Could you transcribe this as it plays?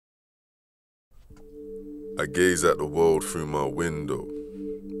I gaze at the world through my window.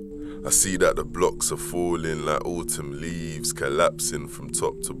 I see that the blocks are falling like autumn leaves, collapsing from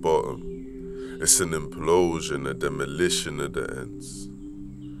top to bottom. It's an implosion, a demolition of the ends.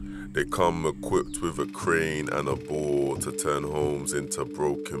 They come equipped with a crane and a bore to turn homes into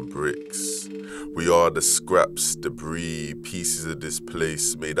broken bricks. We are the scraps, debris, pieces of this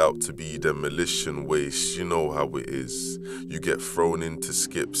place made out to be demolition waste. You know how it is. You get thrown into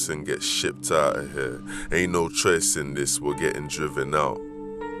skips and get shipped out of here. Ain't no choice in this, we're getting driven out.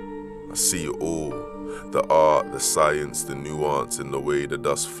 I see it all. The art, the science, the nuance in the way the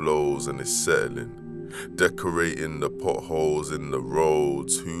dust flows and is settling. Decorating the potholes in the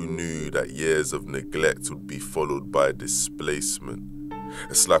roads. Who knew that years of neglect would be followed by displacement?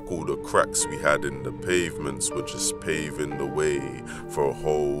 It's like all the cracks we had in the pavements were just paving the way for a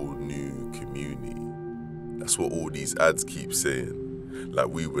whole new community. That's what all these ads keep saying, like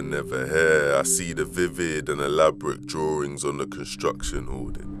we were never here. I see the vivid and elaborate drawings on the construction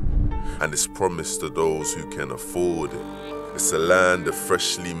hoarding, and it's promised to those who can afford it. It's a land of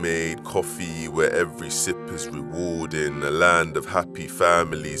freshly made coffee where every sip is rewarding, a land of happy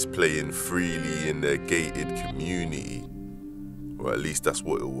families playing freely in their gated community. Or at least that's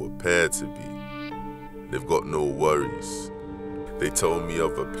what it will appear to be. They've got no worries. They told me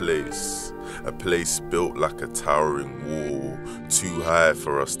of a place built like a towering wall, too high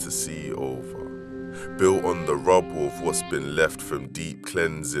for us to see over. Built on the rubble of what's been left from deep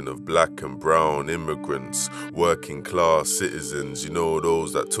cleansing of black and brown immigrants, working class citizens, you know,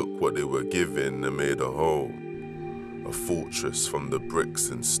 those that took what they were given and made a home. A fortress from the bricks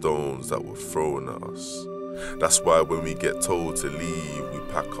and stones that were thrown at us. That's why when we get told to leave, we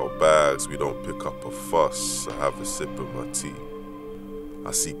pack our bags, we don't pick up a fuss or have a sip of my tea.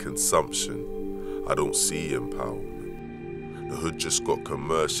 I see consumption, I don't see empowerment. The hood just got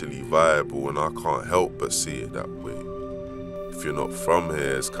commercially viable and I can't help but see it that way. If you're not from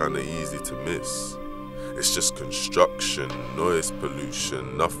here, it's kinda easy to miss. It's just construction, noise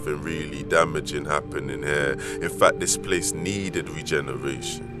pollution, nothing really damaging happening here. In fact, this place needed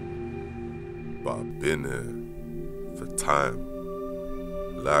regeneration. But I've been here for time,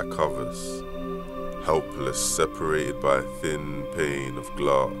 like others, helpless, separated by a thin pane of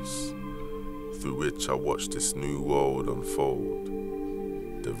glass, through which I watch this new world unfold,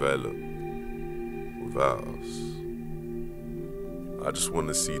 develop without us. I just want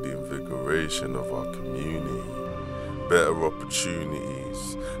to see the invigoration of our community, better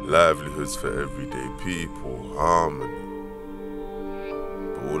opportunities, livelihoods for everyday people, harmony.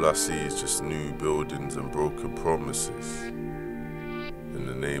 But all I see is just new buildings and broken promises in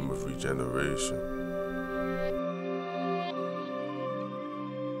the name of regeneration.